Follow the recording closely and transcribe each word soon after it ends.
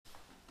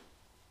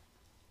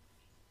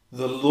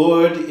The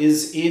Lord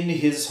is in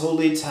his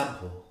holy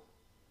temple.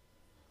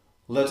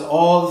 Let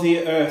all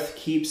the earth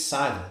keep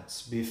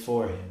silence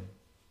before him.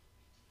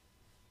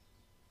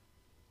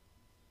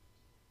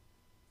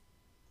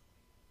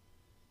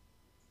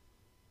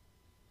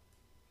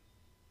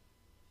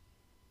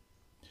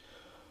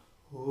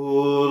 O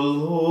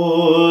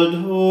Lord,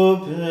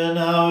 open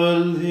our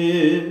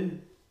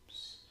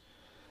lips,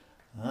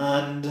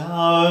 and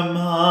our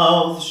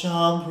mouth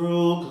shall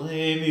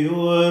proclaim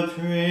your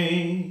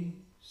praise.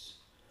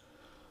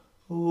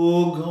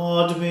 O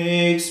God,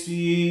 make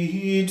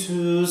speed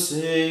to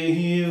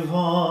save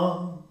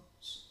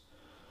us.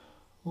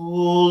 O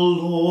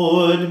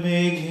Lord,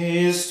 make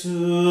haste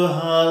to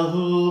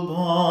help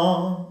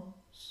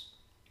us.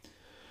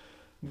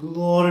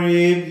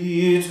 Glory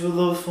be to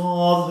the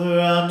Father,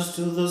 and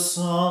to the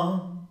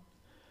Son,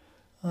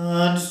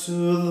 and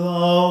to the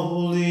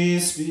Holy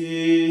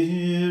Spirit,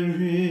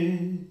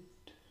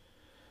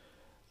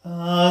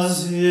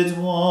 as it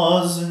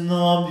was in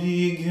the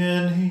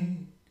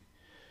beginning,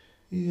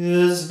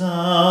 is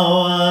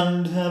now,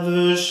 and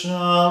ever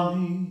shall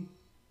be,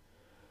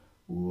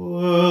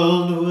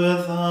 world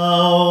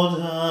without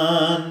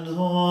end.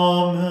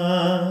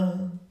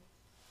 Amen.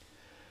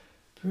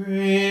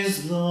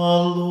 Praise the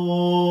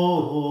Lord.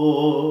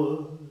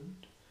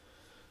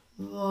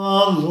 The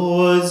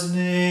Lord's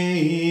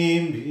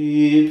name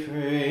be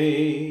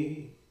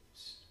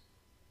praised.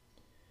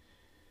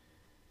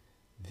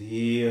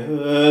 The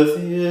earth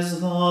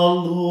is the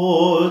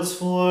Lord's,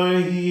 for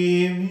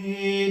he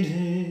made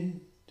it.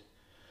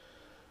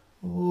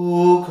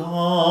 O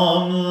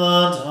come,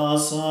 let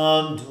us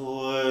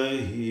adore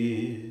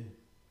him.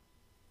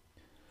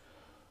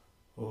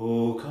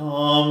 O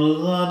come,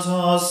 let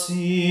us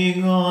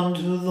sing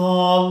unto the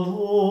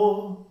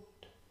Lord.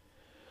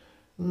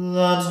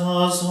 Let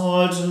us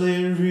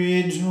heartily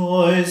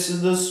rejoice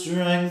in the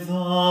strength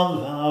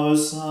of our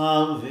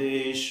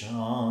salvation.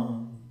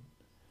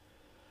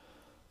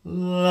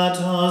 Let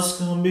us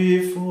come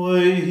before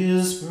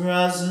his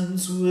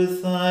presence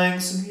with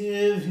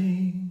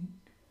thanksgiving,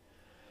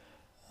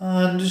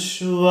 and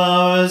show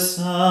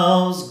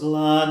ourselves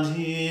glad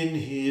in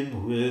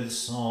him with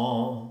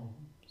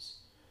psalms.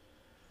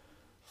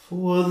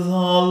 For the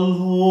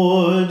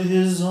Lord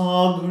is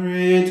a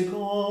great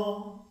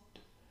God,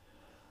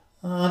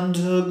 and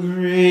a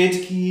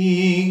great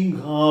King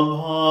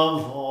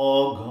above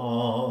all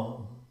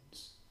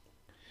gods.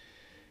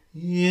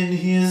 In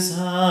his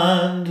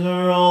hand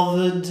are all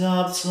the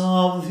depths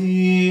of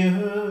the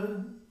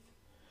earth,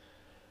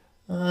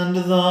 and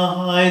the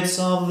heights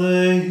of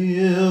the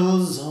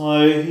hills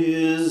are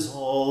his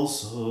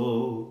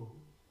also.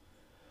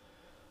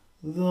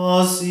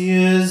 The sea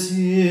is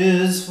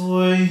his,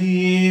 for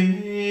he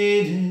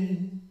made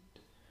it,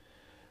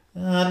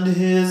 and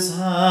his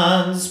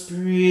hands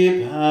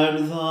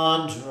prepared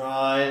the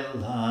dry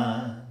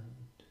land.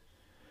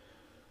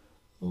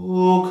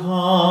 O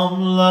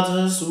come, let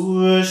us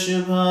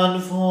worship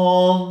and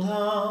fall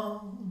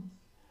down,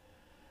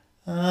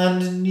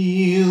 and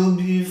kneel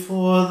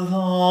before the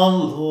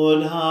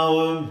Lord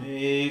our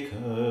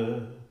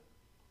Maker.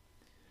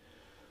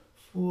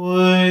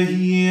 For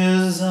he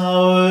is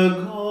our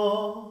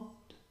God,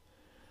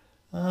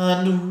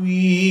 and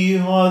we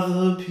are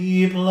the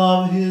people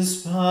of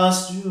his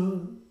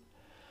pasture,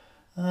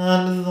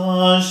 and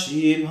the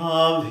sheep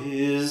of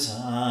his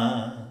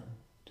hand.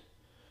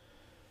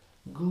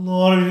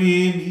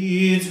 Glory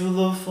be to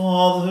the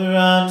Father,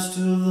 and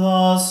to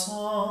the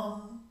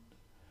Son,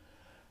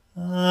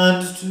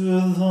 and to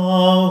the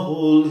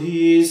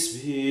Holy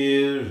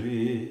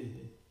Spirit,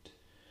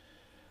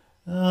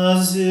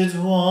 as it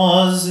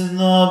was in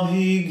the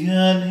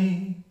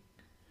beginning,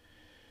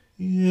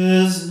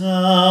 is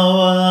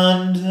now,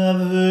 and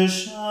ever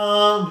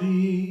shall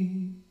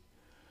be,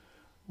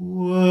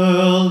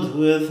 world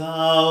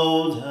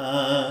without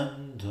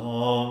end.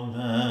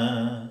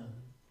 Amen.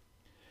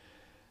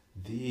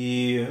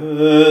 The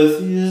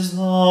earth is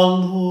the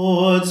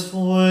Lord's,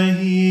 for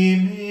he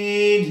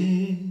made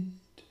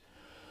it.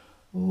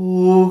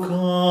 O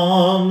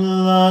come,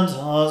 let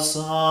us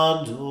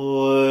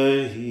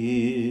adore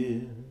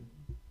him.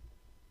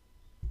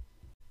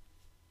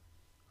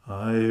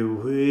 I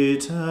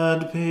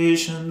waited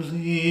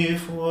patiently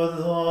for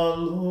the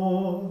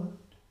Lord,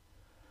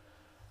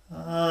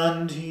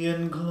 and he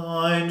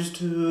inclined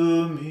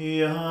to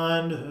me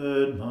and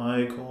heard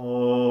my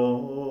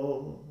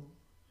call.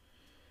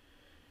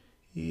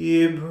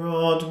 He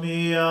brought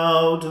me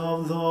out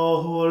of the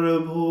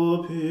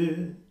horrible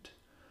pit,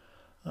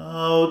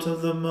 out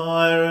of the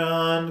mire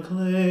and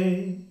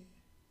clay.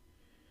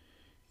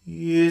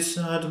 He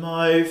set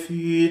my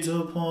feet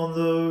upon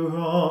the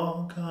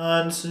rock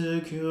and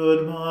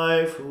secured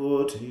my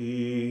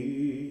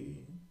footing.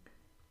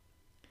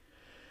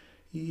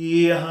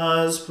 He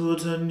has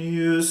put a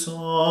new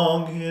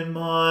song in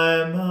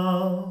my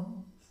mouth,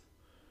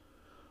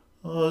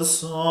 a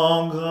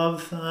song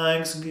of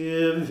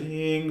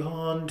thanksgiving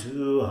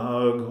unto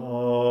our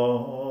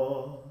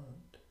God.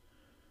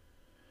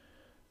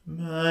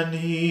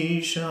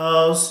 Many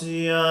shall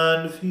see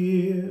and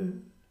fear,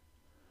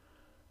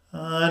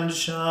 and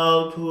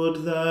shall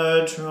put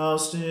their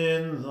trust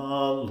in the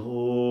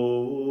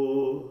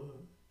Lord.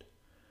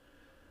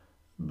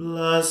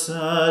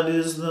 Blessed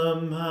is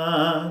the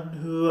man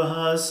who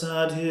has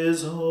set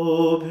his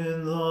hope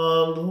in the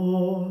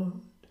Lord,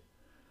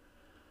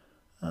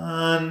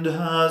 and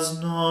has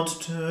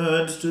not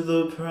turned to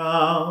the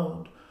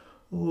proud,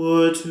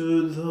 or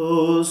to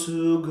those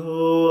who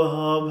go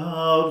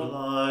about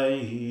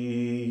lying.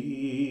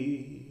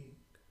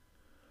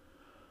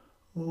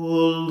 O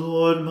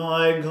Lord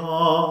my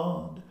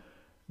God,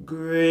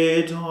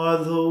 great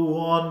are the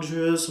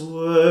wondrous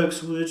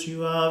works which you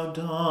have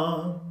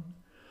done,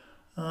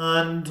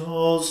 and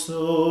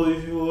also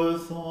your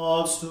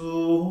thoughts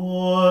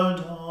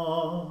toward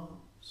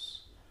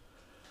us.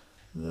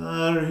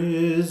 There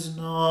is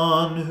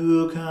none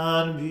who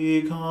can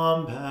be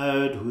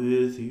compared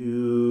with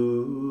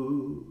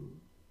you.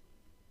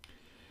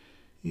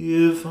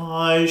 If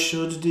I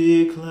should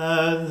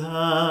declare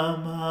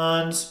them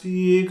and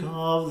speak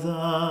of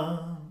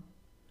them,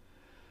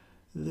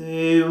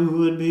 they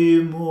would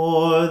be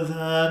more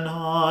than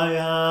I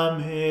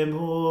am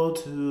able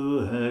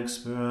to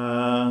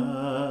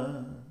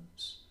express.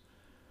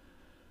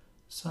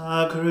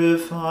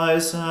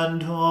 Sacrifice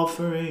and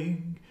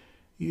offering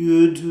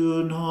you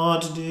do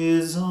not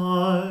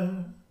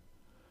desire,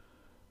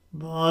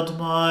 but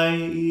my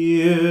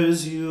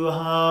ears you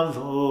have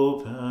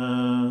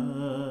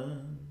opened.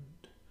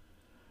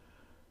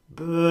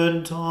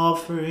 Burnt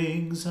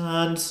offerings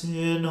and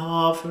sin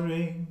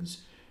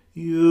offerings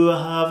you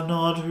have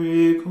not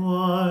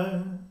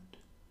required.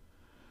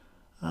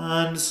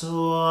 And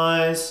so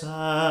I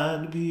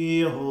said,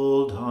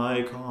 behold,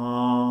 I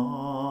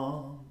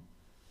come.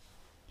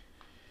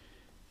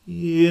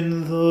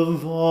 In the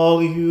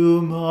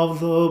volume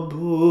of the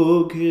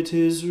book it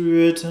is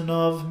written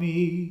of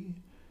me,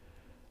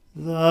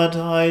 that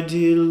I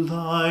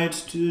delight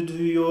to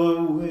do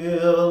your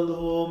will,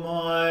 O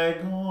my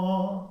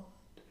God.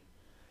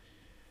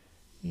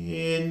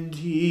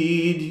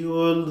 Indeed,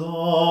 your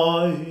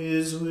law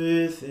is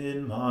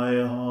within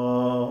my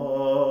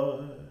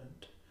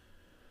heart.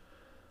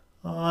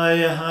 I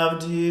have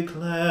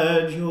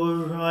declared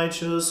your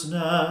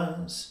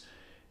righteousness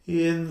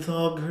in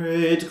the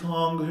great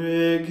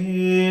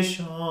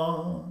congregation.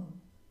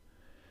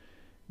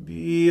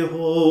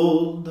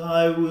 Behold,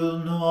 I will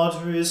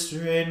not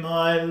restrain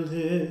my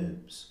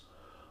lips,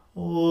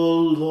 O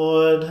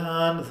Lord,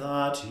 and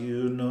that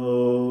you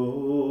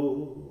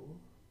know.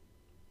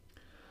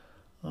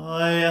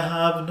 I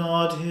have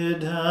not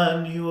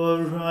hidden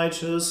your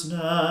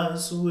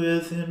righteousness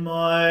within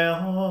my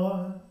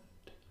heart.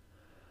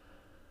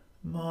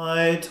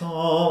 My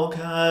talk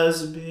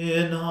has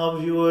been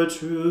of your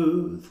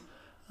truth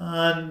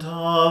and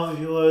of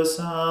your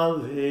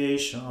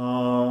salvation.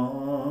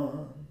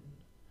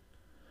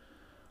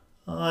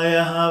 I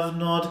have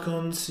not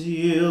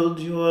concealed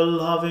your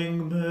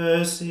loving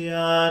mercy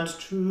and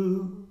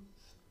truth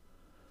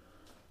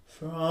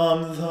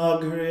from the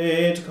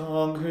great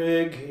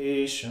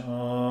congregation.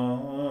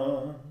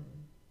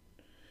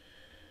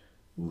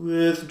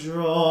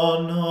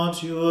 Withdraw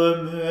not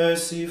your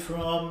mercy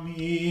from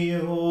me,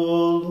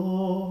 O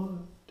Lord.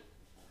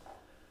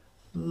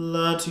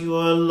 Let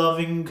your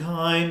loving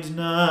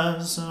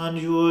kindness and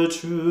your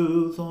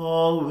truth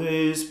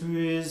always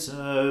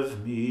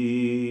preserve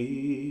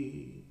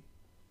me.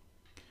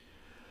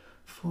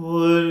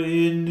 For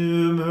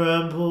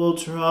innumerable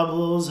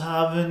troubles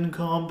have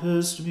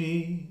encompassed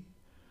me.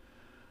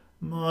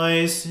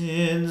 My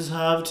sins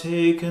have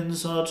taken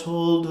such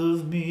hold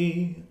of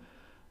me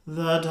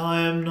that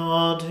I am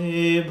not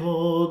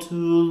able to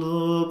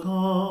look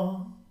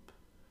up.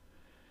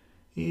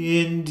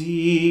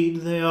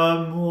 Indeed, they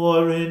are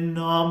more in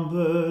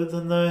number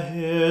than the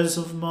hairs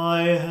of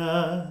my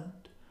head,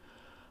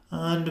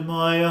 and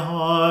my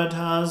heart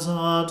has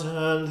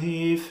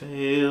utterly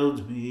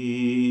failed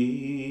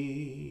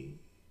me.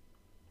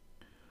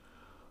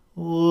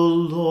 O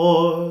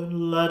Lord,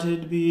 let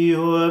it be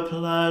your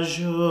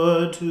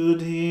pleasure to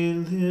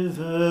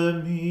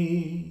deliver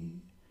me.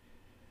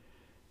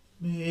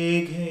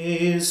 Make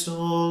haste,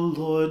 O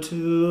Lord,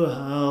 to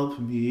help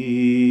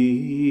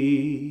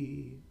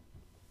me.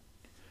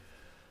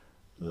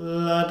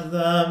 Let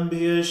them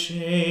be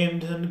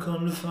ashamed and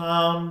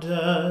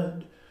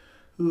confounded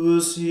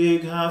who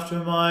seek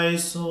after my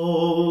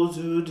soul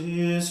to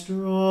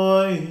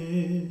destroy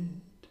it.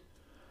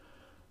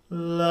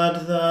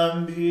 Let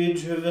them be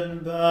driven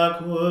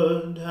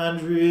backward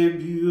and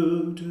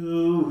rebuked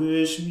who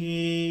wish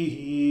me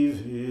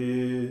evil.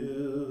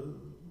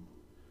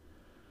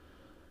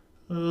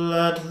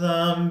 Let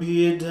them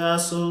be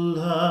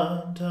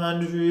desolate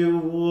and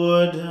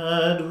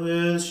rewarded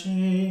with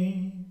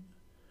shame,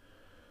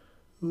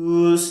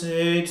 who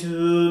say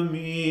to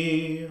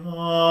me,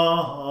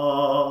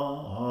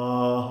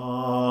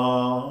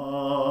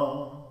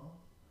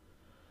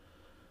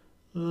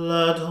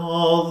 Let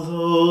all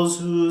those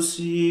who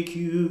seek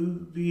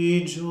you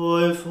be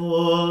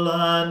joyful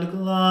and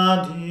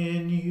glad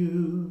in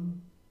you.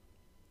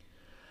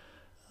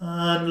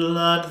 And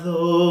let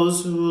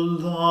those who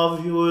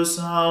love your true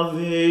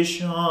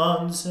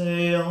salvation,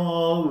 say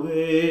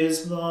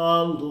always, the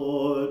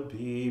Lord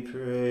be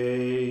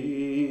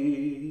praised.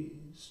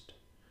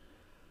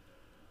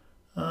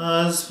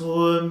 As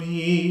for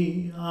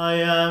me, I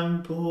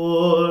am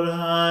poor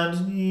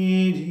and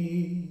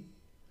needy,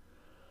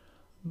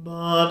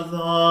 but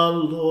the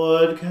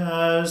Lord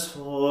cares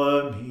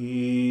for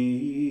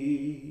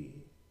me.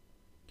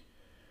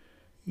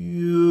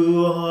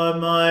 You are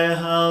my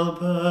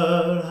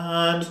helper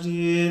and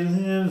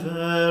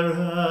deliverer.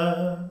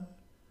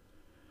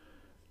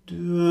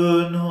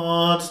 Do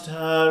not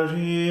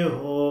tarry,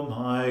 O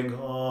my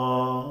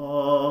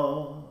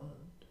God.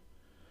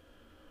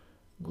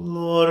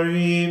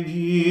 Glory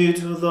be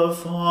to the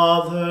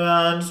Father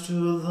and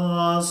to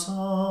the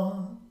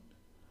Son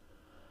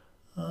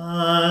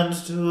and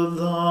to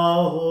the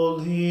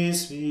Holy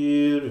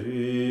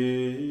Spirit,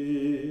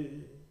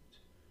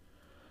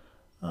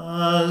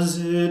 as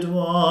it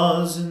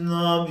was in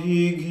the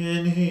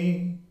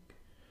beginning,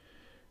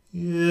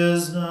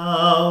 is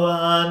now,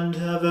 and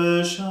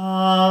ever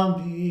shall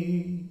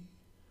be,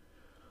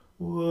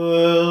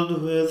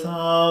 world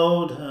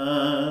without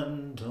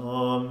end.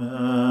 Amen.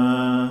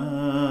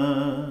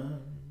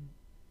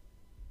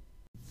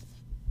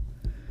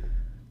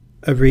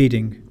 A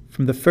reading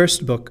from the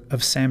first book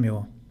of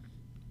Samuel.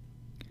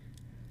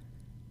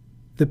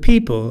 The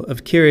people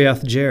of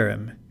Kiriath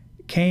Jearim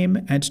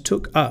came and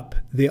took up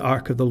the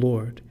ark of the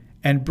Lord,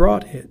 and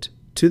brought it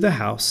to the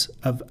house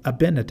of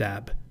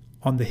Abinadab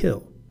on the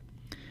hill.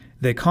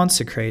 They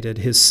consecrated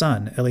his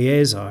son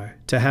Eleazar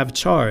to have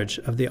charge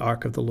of the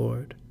ark of the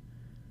Lord.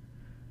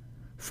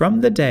 From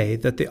the day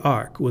that the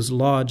ark was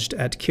lodged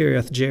at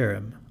Kiriath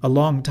Jearim, a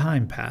long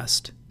time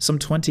passed, some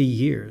 20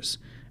 years,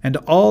 and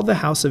all the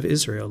house of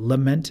Israel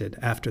lamented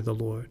after the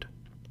Lord.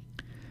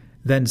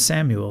 Then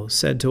Samuel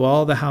said to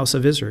all the house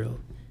of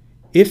Israel,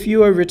 "If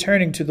you are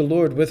returning to the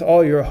Lord with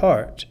all your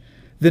heart,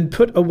 then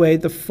put away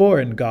the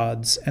foreign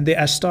gods and the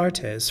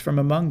Astartes from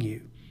among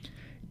you.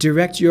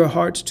 Direct your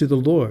heart to the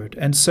Lord,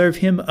 and serve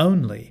him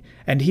only,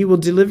 and he will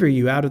deliver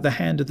you out of the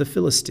hand of the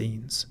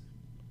Philistines."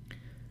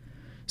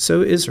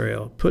 So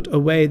Israel put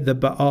away the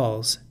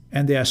Baals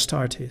and the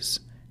Astartes,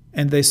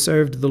 and they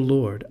served the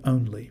Lord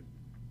only.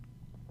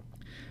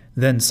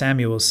 Then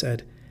Samuel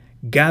said,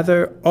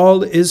 "Gather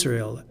all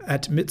Israel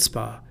at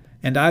Mizpah,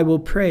 and I will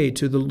pray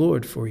to the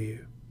Lord for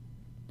you."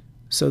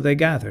 So they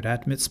gathered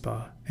at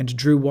Mizpah, and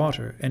drew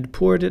water, and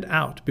poured it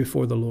out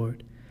before the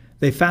Lord.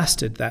 They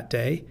fasted that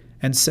day,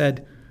 and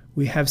said,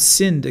 "We have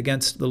sinned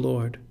against the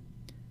Lord."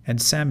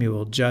 And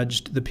Samuel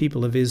judged the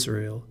people of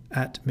Israel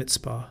at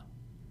Mizpah.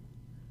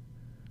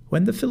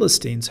 When the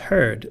Philistines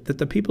heard that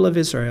the people of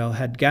Israel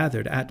had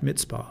gathered at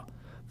Mizpah,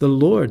 the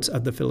lords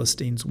of the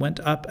Philistines went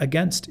up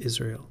against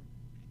Israel.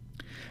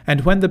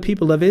 And when the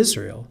people of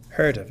Israel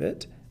heard of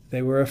it,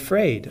 they were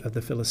afraid of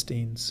the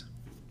Philistines.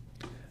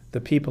 The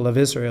people of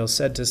Israel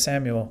said to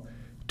Samuel,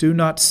 "Do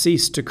not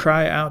cease to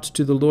cry out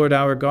to the Lord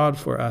our God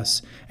for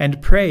us,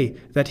 and pray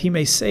that he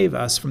may save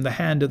us from the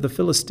hand of the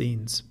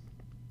Philistines."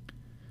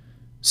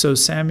 So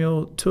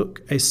Samuel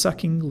took a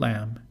sucking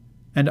lamb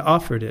and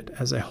offered it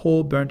as a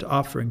whole burnt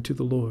offering to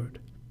the Lord.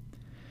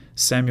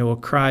 Samuel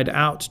cried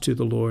out to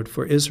the Lord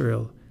for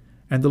Israel,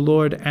 and the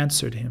Lord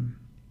answered him.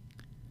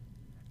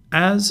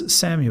 As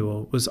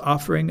Samuel was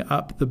offering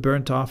up the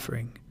burnt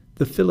offering,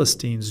 the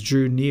Philistines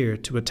drew near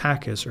to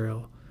attack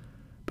Israel.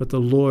 But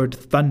the Lord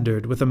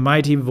thundered with a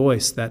mighty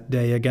voice that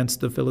day against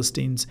the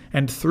Philistines,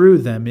 and threw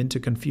them into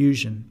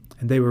confusion,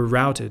 and they were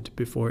routed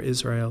before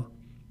Israel.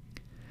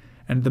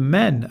 And the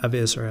men of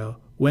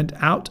Israel went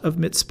out of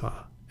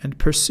Mizpah, and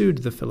pursued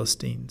the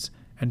Philistines,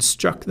 and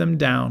struck them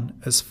down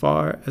as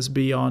far as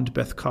beyond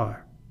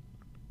Bethkar.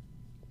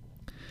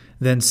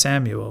 Then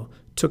Samuel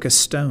took a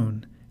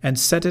stone, and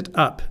set it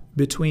up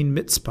between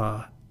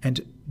Mizpah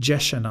and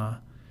Jeshanah,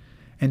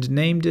 and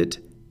named it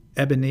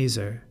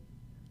Ebenezer,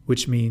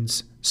 which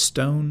means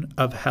stone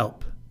of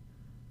help.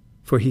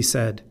 For he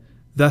said,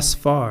 "Thus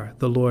far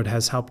the Lord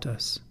has helped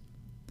us."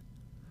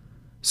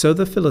 So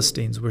the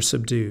Philistines were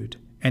subdued,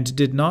 and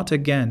did not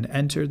again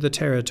enter the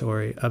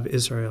territory of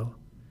Israel.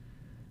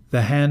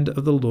 The hand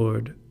of the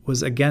Lord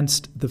was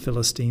against the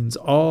Philistines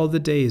all the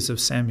days of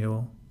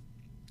Samuel.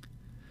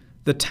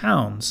 The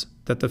towns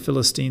that the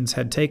Philistines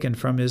had taken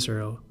from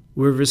Israel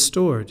were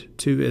restored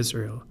to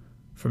Israel,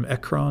 from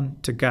Ekron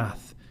to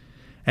Gath,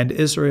 and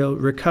Israel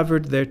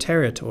recovered their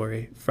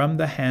territory from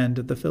the hand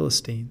of the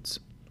Philistines.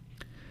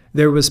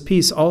 There was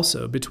peace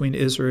also between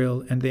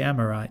Israel and the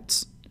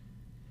Amorites.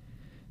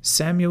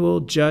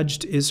 Samuel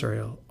judged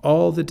Israel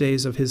all the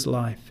days of his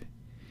life.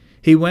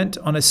 He went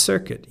on a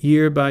circuit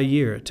year by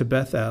year to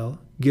Bethel,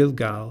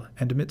 Gilgal,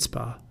 and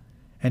Mizpah,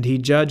 and he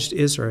judged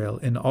Israel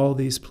in all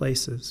these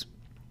places.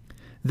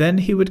 Then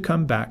he would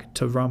come back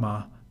to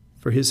Ramah,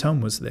 for his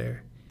home was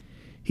there.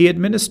 He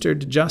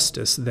administered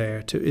justice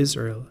there to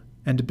Israel,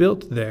 and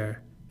built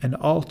there an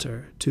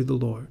altar to the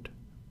Lord.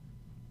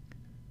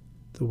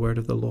 The word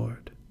of the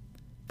Lord.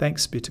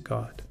 Thanks be to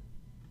God.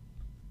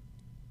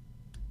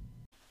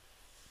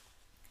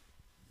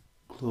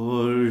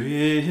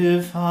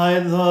 Glorify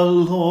the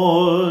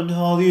Lord,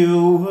 all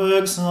you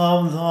works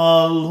of the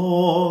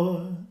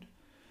Lord.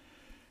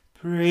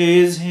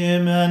 Praise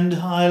him and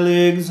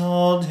highly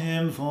exalt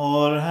him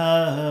forever.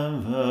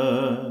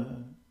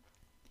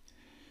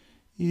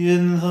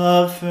 In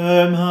the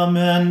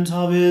firmament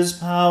of his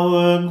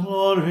power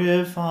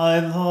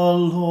glorify the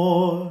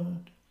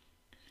Lord.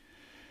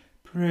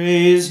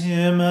 Praise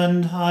him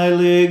and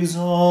highly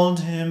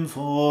exalt him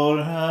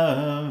forever.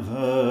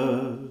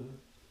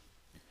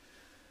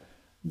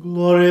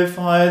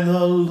 Glorify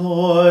the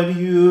Lord,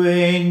 you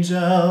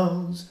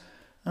angels,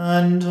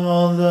 and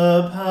all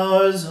the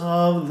powers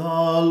of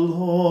the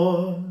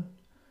Lord.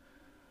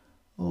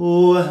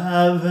 O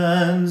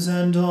heavens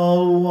and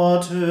all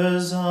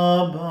waters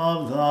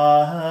above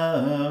the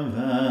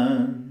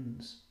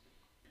heavens,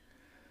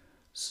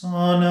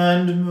 sun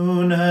and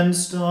moon and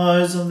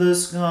stars of the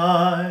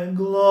sky,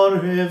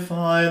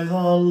 glorify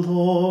the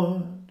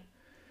Lord.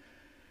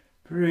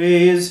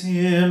 Praise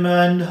him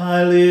and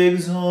highly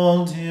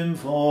exalt him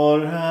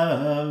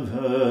forever.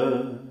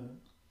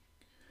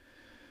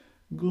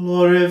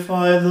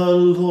 Glorify the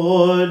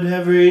Lord,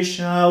 every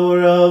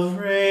shower of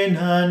rain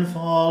and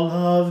fall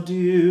of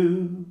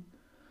dew,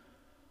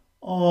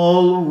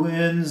 all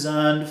winds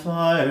and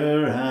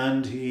fire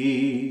and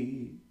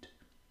heat.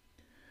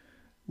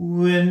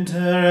 Winter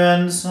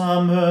and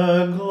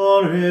summer,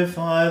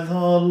 glorify the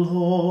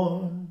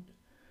Lord.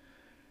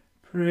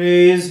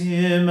 Praise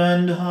him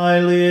and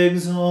highly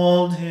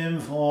exalt him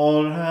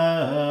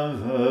forever.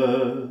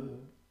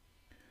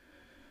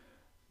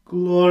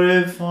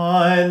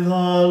 Glorify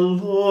the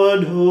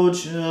Lord, O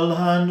chill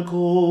and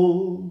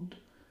cold,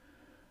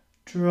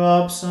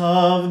 drops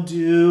of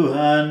dew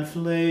and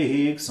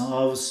flakes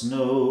of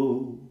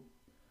snow,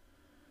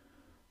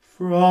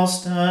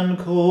 frost and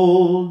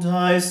cold,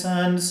 ice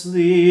and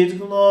sleet,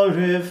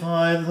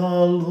 glorify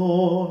the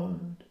Lord.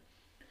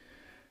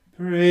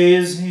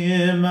 Praise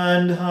him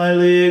and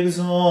highly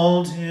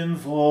exalt him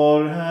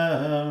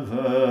forever.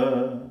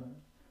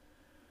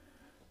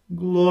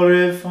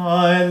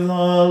 Glorify the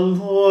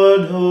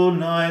Lord, O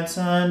nights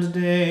and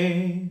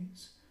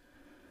days,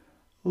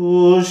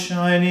 O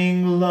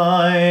shining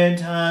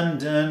light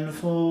and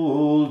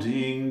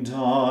enfolding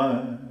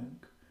dark.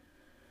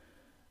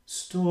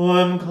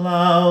 Storm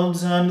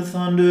clouds and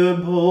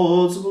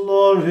thunderbolts,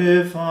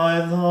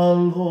 glorify the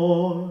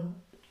Lord.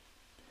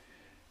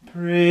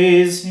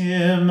 Praise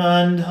him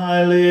and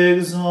highly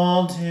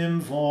exalt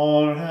him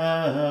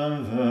forever.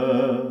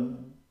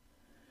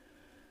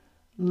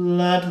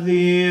 Let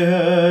the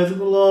earth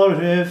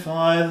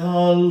glorify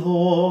the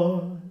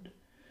Lord.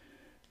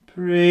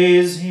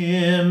 Praise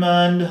him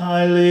and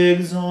highly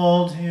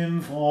exalt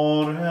him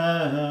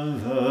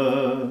forever.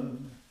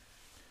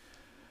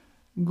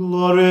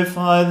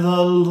 Glorify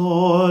the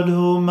Lord,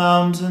 O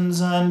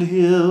mountains and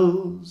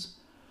hills,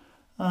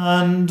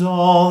 and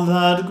all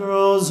that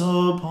grows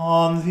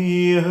upon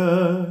the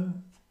earth.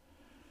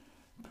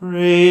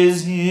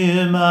 Praise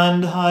him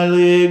and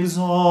highly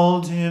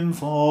exalt him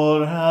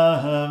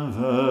forever.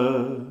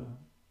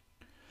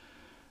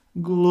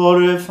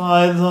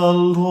 Glorify the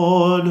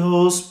Lord,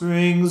 O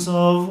springs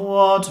of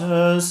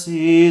water,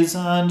 seas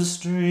and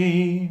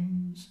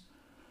streams,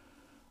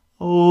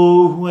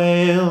 O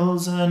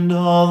whales and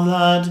all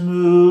that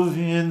move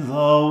in the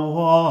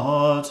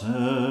waters.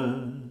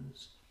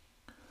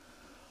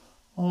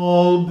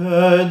 All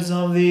birds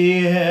of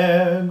the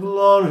air,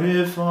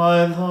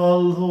 glorify the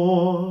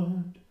Lord.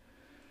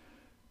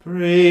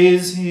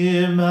 Praise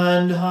him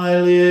and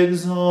highly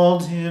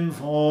exalt him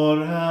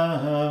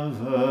forever.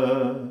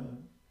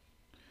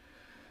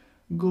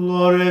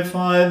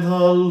 Glorify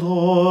the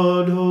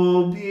Lord,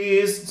 O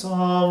beasts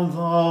of the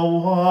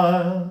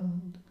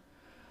wild,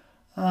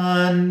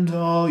 and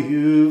all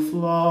you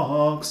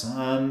flocks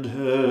and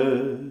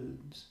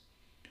herds.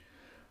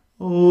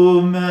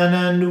 O men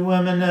and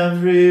women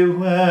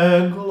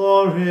everywhere,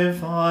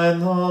 glorify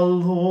the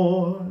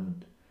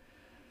Lord.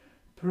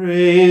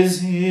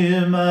 Praise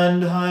him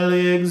and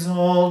highly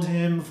exalt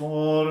him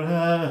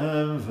forever.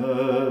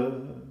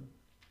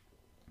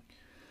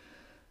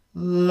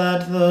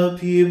 Let the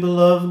people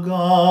of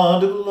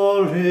God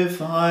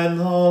glorify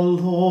the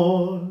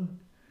Lord.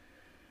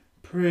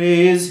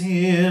 Praise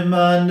him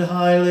and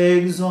highly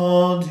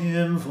exalt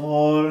him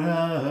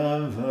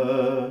forever.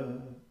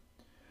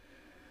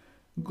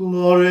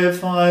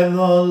 Glorify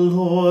the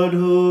Lord,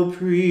 O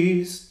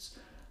priests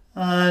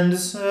and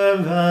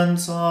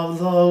servants of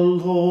the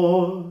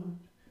Lord.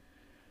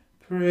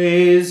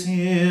 Praise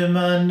him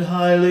and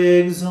highly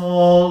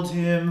exalt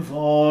him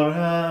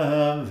forever.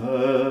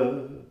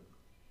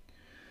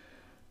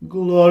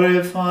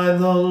 Glorify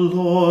the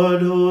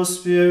Lord, O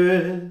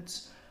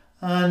spirits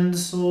and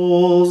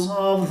souls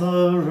of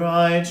the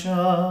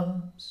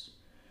righteous.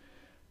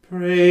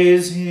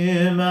 Praise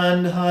him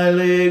and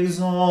highly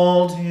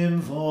exalt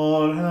him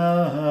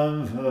forever.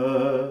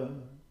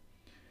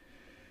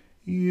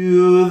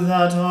 You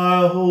that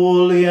are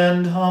holy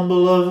and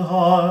humble of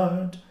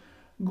heart,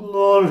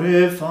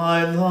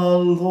 glorify the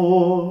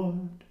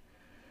Lord.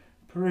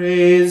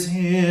 Praise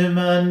him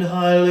and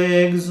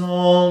highly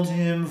exalt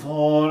him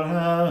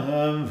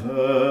forever.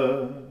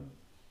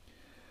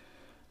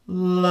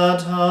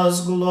 Let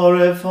us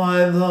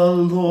glorify the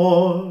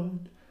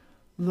Lord,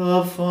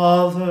 the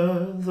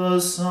Father,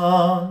 the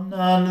Son,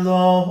 and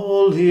the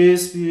Holy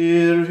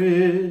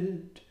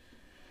Spirit.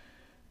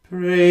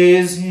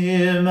 Praise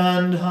him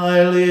and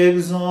highly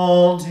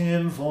exalt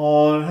him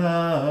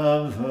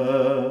forever.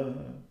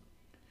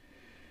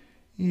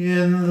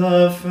 In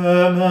the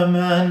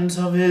firmament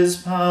of his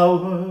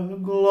power,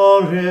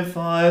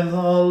 glorify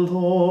the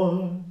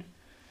Lord.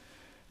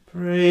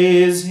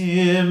 Praise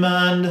him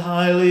and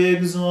highly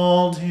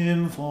exalt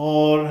him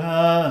forever.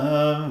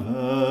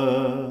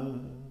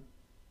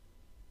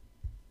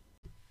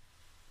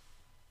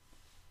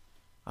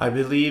 I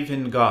believe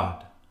in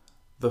God,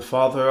 the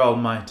Father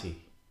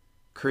Almighty,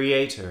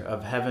 Creator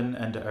of heaven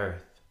and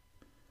earth.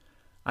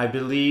 I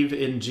believe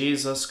in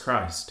Jesus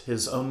Christ,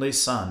 his only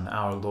Son,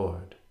 our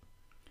Lord.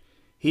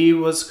 He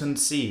was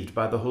conceived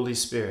by the Holy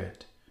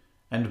Spirit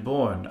and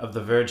born of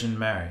the Virgin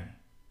Mary.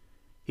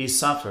 He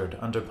suffered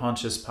under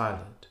Pontius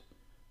Pilate,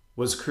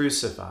 was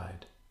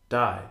crucified,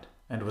 died,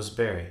 and was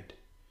buried.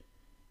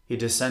 He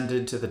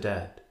descended to the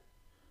dead.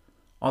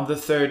 On the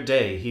third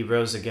day he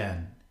rose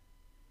again.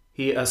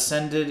 He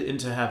ascended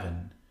into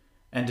heaven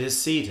and is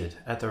seated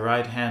at the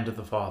right hand of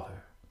the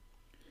Father.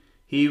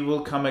 He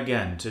will come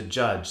again to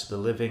judge the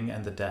living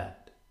and the dead.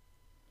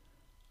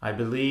 I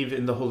believe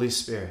in the Holy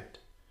Spirit,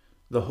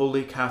 the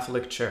Holy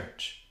Catholic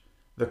Church,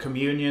 the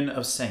communion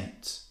of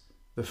saints,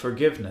 the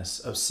forgiveness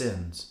of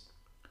sins,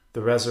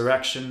 the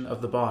resurrection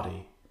of the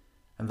body,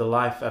 and the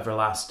life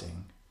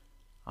everlasting.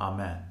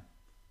 Amen.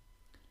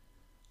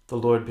 The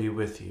Lord be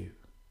with you.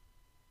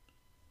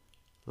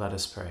 Let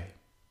us pray.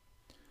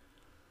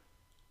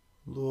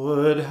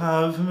 Lord,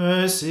 have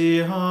mercy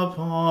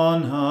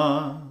upon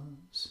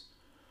us.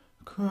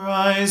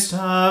 Christ,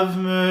 have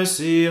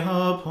mercy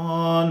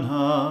upon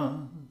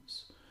us.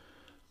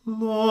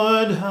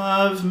 Lord,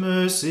 have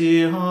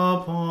mercy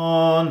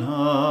upon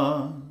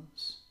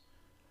us.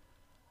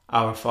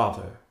 Our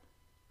Father,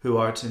 who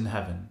art in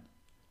heaven,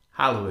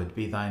 hallowed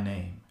be thy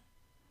name.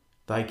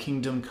 Thy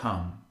kingdom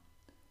come,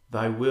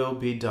 thy will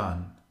be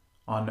done,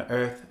 on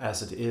earth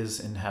as it is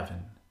in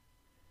heaven.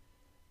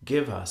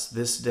 Give us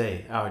this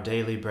day our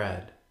daily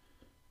bread,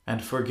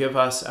 and forgive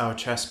us our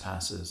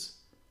trespasses,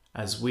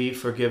 as we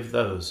forgive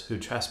those who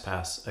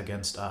trespass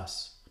against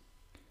us.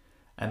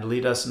 And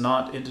lead us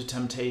not into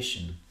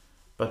temptation,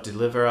 but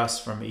deliver us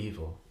from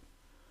evil.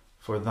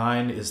 For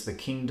thine is the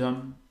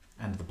kingdom,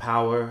 and the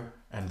power,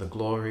 and the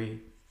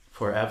glory,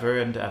 forever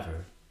and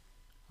ever.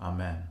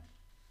 Amen.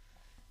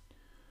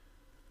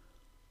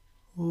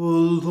 O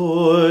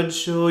Lord,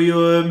 show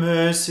your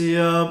mercy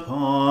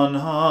upon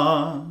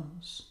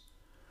us,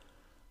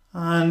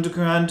 and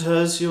grant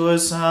us your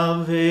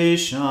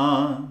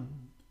salvation.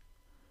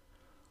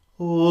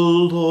 O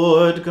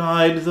Lord,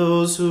 guide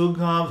those who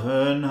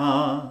govern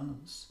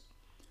us,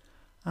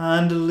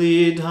 and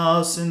lead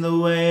us in the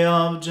way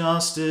of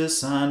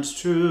justice and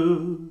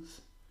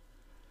truth.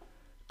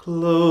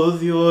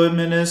 Clothe your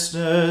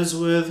ministers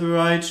with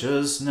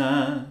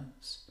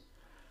righteousness,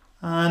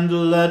 and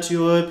let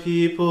your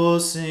people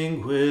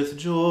sing with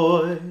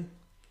joy.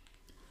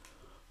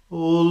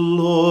 O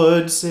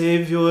Lord,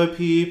 save your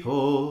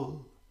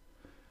people,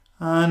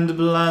 and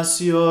bless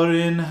your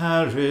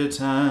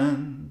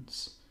inheritance.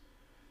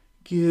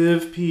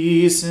 Give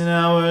peace in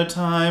our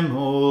time,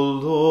 O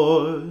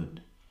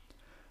Lord,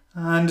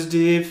 and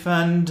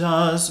defend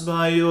us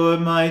by your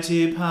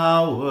mighty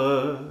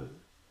power.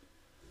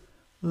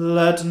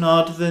 Let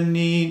not the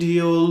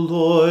needy, O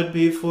Lord,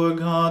 be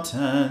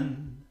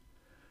forgotten,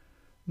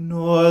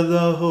 nor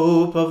the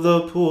hope of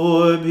the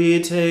poor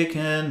be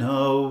taken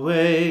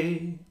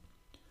away.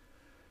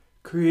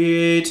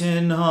 Create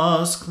in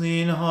us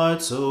clean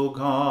hearts, O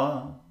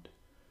God,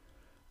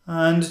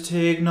 and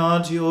take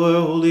not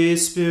your Holy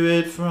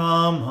Spirit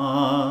from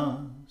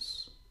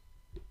us.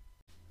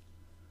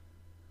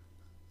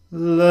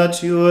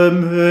 Let your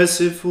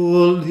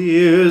merciful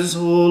ears,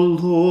 O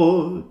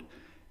Lord,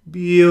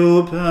 be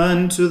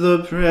open to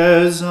the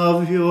prayers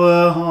of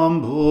your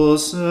humble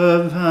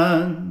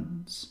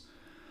servants,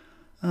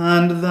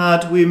 and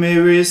that we may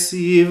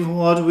receive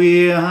what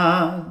we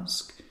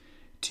ask.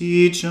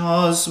 Teach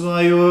us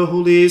by your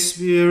Holy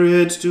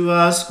Spirit to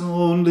ask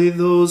only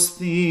those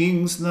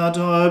things that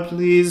are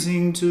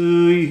pleasing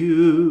to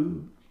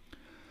you.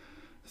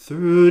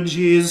 Through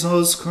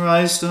Jesus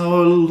Christ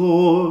our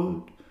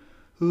Lord,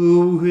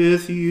 who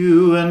with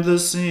you and the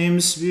same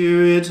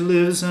Spirit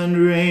lives and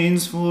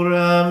reigns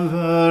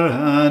forever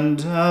and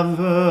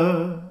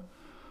ever.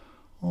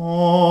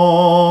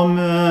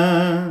 Amen.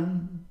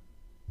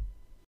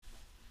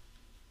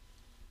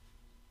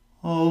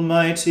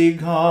 Almighty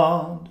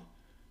God,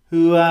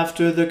 who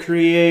after the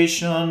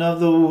creation of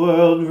the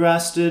world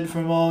rested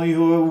from all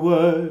your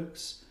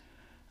works,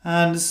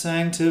 and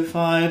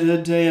sanctified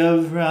a day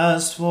of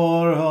rest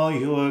for all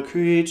your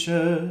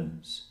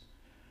creatures,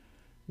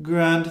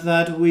 grant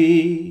that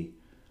we,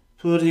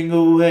 putting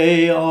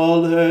away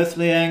all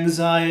earthly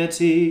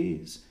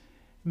anxieties,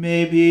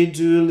 may be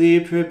duly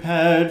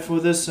prepared for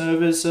the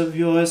service of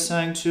your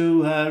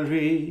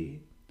sanctuary,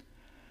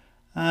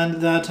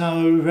 and that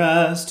our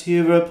rest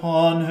here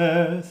upon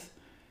earth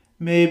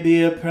may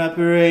be a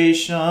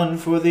preparation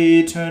for the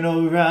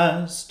eternal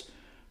rest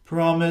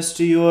promised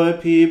to your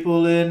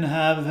people in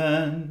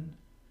heaven.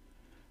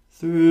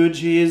 Through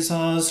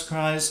Jesus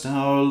Christ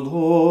our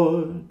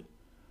Lord.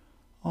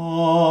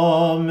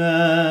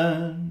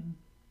 Amen.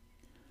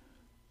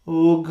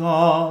 O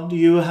God,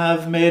 you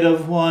have made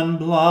of one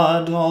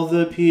blood all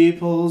the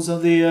peoples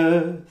of the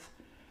earth,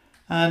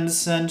 and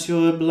sent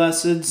your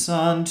blessed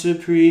Son to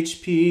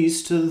preach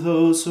peace to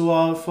those who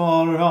are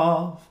far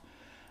off,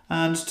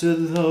 and to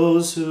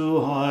those who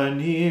are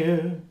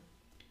near.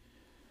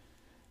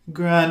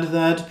 Grant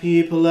that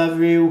people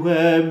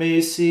everywhere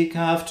may seek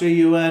after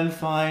you and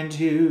find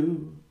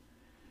you.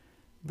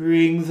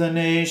 Bring the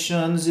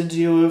nations into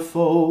your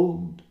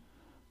fold.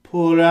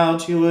 Pour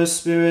out your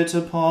Spirit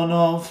upon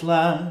all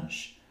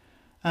flesh,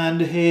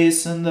 and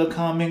hasten the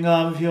coming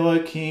of your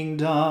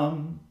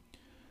kingdom.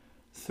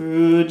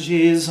 Through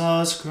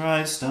Jesus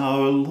Christ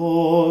our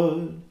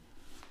Lord.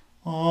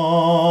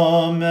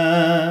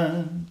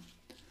 Amen.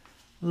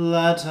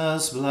 Let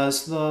us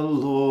bless the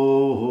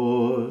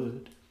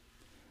Lord.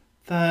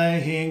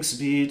 Thanks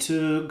be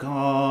to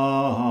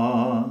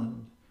God.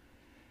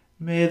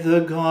 May the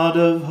God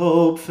of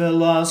hope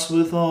fill us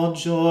with all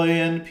joy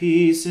and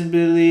peace in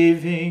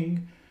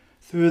believing,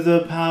 through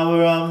the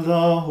power of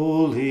the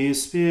Holy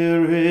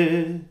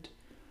Spirit.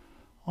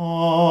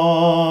 Amen.